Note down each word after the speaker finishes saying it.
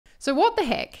So what the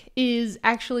heck is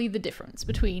actually the difference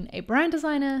between a brand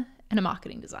designer and a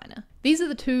marketing designer? These are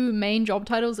the two main job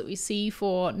titles that we see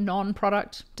for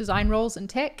non-product design roles in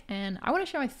tech, and I want to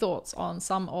share my thoughts on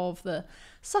some of the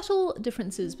subtle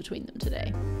differences between them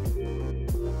today.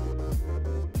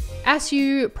 As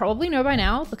you probably know by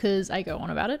now, because I go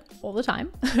on about it all the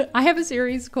time, I have a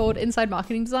series called Inside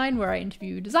Marketing Design where I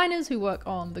interview designers who work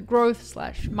on the growth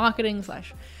 / marketing /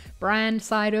 brand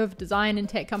side of design in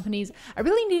tech companies. I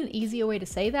really need an easier way to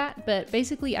say that, but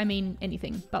basically I mean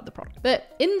anything but the product.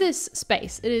 But in this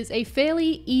space, it is a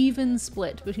fairly even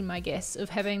split between my guests of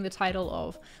having the title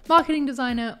of marketing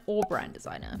designer or brand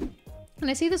designer. And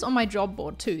I see this on my job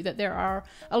board too, that there are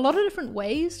a lot of different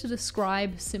ways to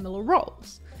describe similar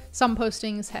roles. Some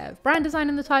postings have brand design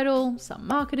in the title, some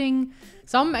marketing,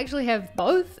 some actually have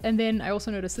both, and then I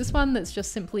also noticed this one that's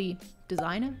just simply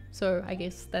designer. So I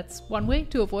guess that's one way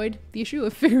to avoid the issue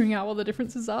of figuring out what the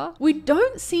differences are. We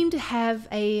don't seem to have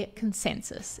a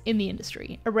consensus in the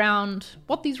industry around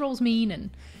what these roles mean and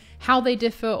how they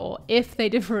differ or if they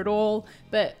differ at all,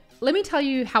 but let me tell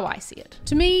you how I see it.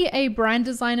 To me, a brand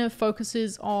designer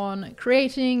focuses on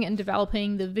creating and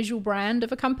developing the visual brand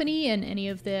of a company and any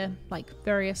of their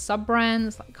various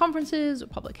sub-brands like conferences or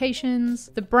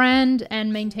publications. The brand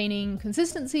and maintaining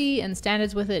consistency and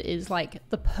standards with it is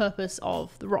the purpose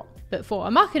of the role. But for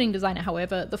a marketing designer,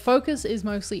 however, the focus is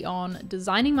mostly on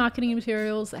designing marketing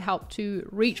materials that help to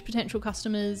reach potential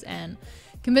customers and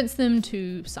convince them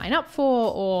to sign up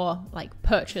for or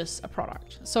purchase a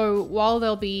product. So while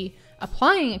they'll be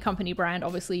applying a company brand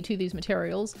obviously to these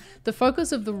materials, the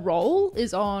focus of the role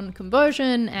is on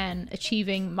conversion and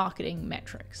achieving marketing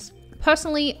metrics.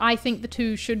 Personally, I think the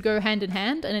two should go hand in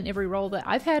hand, and in every role that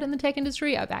I've had in the tech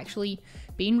industry, I've actually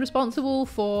been responsible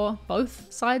for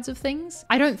both sides of things.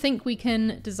 I don't think we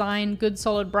can design good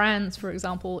solid brands, for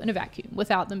example, in a vacuum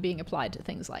without them being applied to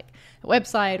things like a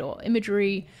website or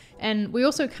imagery. And we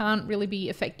also can't really be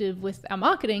effective with our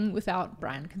marketing without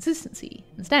brand consistency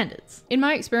and standards. In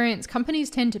my experience, companies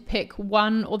tend to pick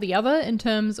one or the other in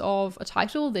terms of a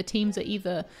title. Their teams are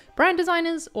either brand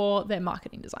designers or they're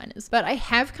marketing designers. But I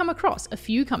have come across a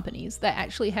few companies that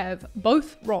actually have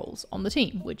both roles on the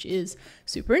team, which is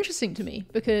super interesting to me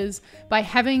because by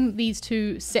having these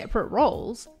two separate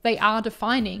roles, they are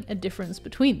defining a difference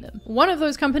between them. One of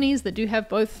those companies that do have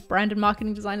both brand and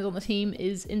marketing designers on the team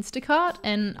is Instacart,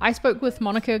 and I spoke with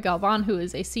Monica Galvan, who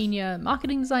is a senior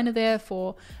marketing designer there,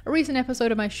 for a recent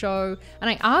episode of my show, and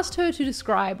I asked her to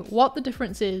describe what the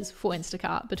difference is for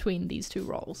Instacart between these two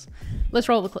roles. Let's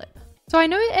roll the clip. So I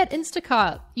know at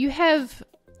Instacart, you have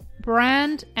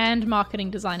brand and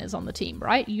marketing designers on the team,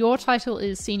 right? Your title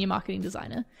is senior marketing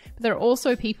designer, but there are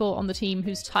also people on the team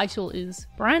whose title is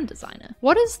brand designer.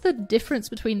 What is the difference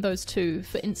between those two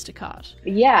for Instacart?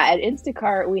 Yeah, at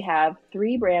Instacart, we have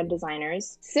 3 brand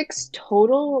designers, 6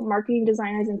 total marketing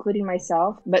designers, including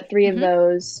myself, but 3 of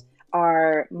those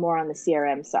are more on the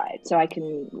CRM side. So I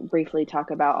can briefly talk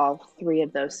about all 3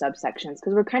 of those subsections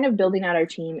because we're kind of building out our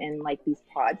team in these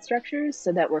pod structures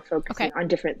so that we're focusing on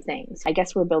different things. I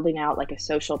guess we're building out a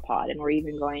social pod, and we're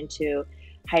even going to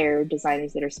hire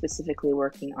designers that are specifically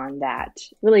working on that,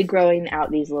 really growing out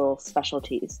these little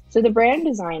specialties. So the brand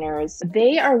designers,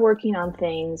 they are working on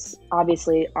things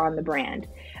obviously on the brand,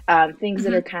 things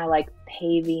that are kind of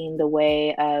paving the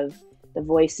way of the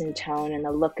voice and tone and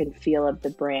the look and feel of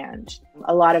the brand.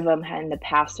 A lot of them in the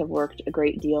past have worked a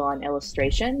great deal on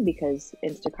illustration because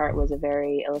Instacart was a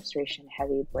very illustration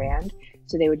heavy brand.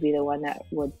 So they would be the one that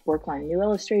would work on new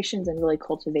illustrations and really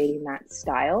cultivating that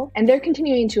style. And they're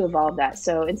continuing to evolve that.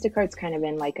 So Instacart's kind of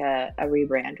in a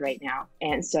rebrand right now.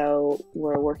 And so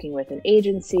we're working with an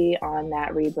agency on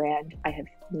that rebrand. I have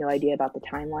no idea about the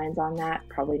timelines on that,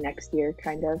 probably next year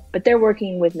kind of. But they're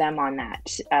working with them on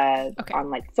that,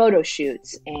 on photo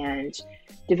shoots and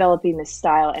developing the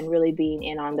style and really being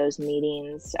in on those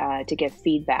meetings to give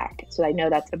feedback. So I know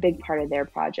that's a big part of their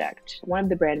project. One of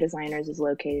the brand designers is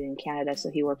located in Canada, so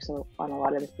he works on a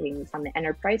lot of the things on the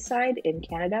enterprise side in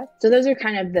Canada. So those are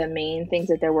kind of the main things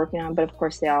that they're working on, but of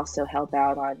course they also help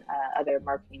out on other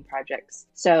marketing projects.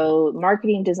 So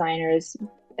marketing designers,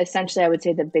 essentially, I would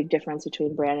say the big difference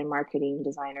between brand and marketing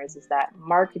designers is that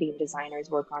marketing designers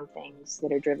work on things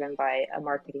that are driven by a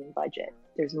marketing budget.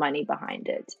 There's money behind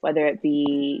it, whether it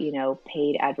be,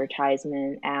 paid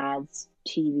advertisement, ads,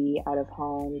 TV, out of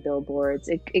home, billboards.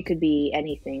 It could be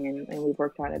anything. And we've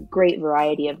worked on a great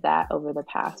variety of that over the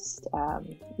past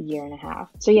year and a half.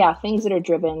 So yeah, things that are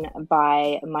driven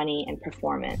by money and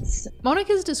performance.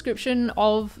 Monica's description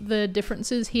of the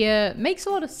differences here makes a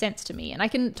lot of sense to me. And I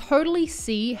can totally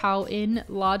see how in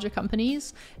larger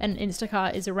companies, and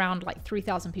Instacart is around like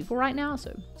 3,000 people right now,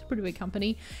 so it's a pretty big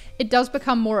company, it does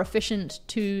become more efficient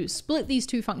to split these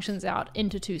two functions out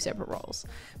into two separate roles.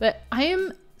 But I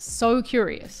am so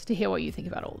curious to hear what you think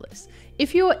about all this.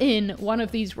 If you're in one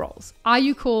of these roles, are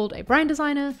you called a brand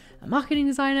designer, a marketing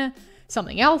designer,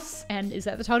 something else? And is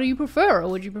that the title you prefer, or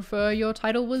would you prefer your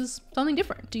title was something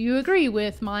different? Do you agree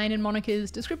with mine and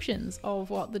Monica's descriptions of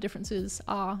what the differences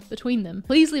are between them?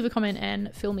 Please leave a comment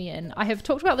and fill me in. I have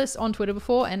talked about this on Twitter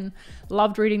before and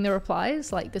loved reading the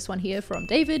replies, like this one here from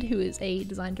David, who is a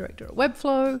design director at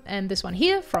Webflow, and this one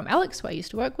here from Alex, who I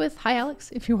used to work with. Hi Alex,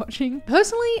 if you're watching.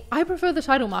 Personally, I prefer the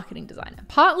title marketing designer,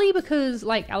 partly because,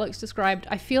 like Alex described,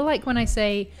 I feel like when I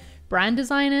say brand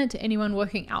designer to anyone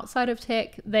working outside of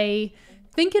tech, they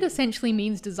think it essentially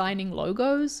means designing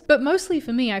logos. But mostly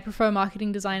for me, I prefer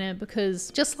marketing designer because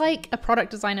just like a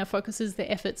product designer focuses their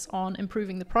efforts on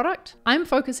improving the product, I'm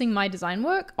focusing my design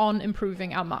work on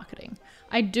improving our marketing.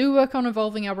 I do work on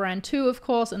evolving our brand too, of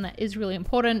course, and that is really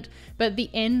important, but the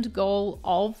end goal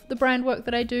of the brand work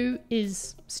that I do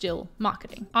is still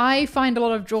marketing. I find a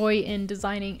lot of joy in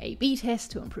designing A/B tests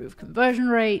to improve conversion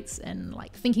rates and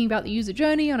like thinking about the user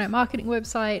journey on our marketing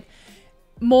website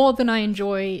more than I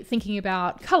enjoy thinking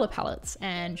about color palettes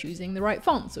and choosing the right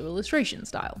fonts or illustration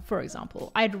style, for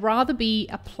example. I'd rather be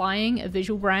applying a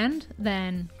visual brand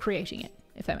than creating it,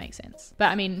 if that makes sense. But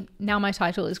I mean, now my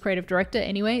title is creative director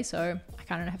anyway, so I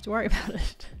kind of don't have to worry about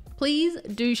it. Please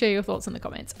do share your thoughts in the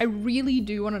comments. I really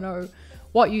do want to know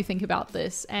what you think about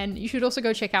this, and you should also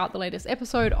go check out the latest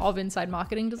episode of Inside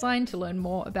Marketing Design to learn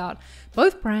more about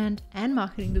both brand and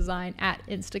marketing design at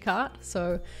Instacart.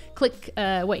 So click,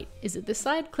 wait, is it this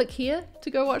side? Click here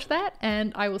to go watch that,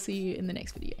 and I will see you in the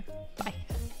next video. Bye.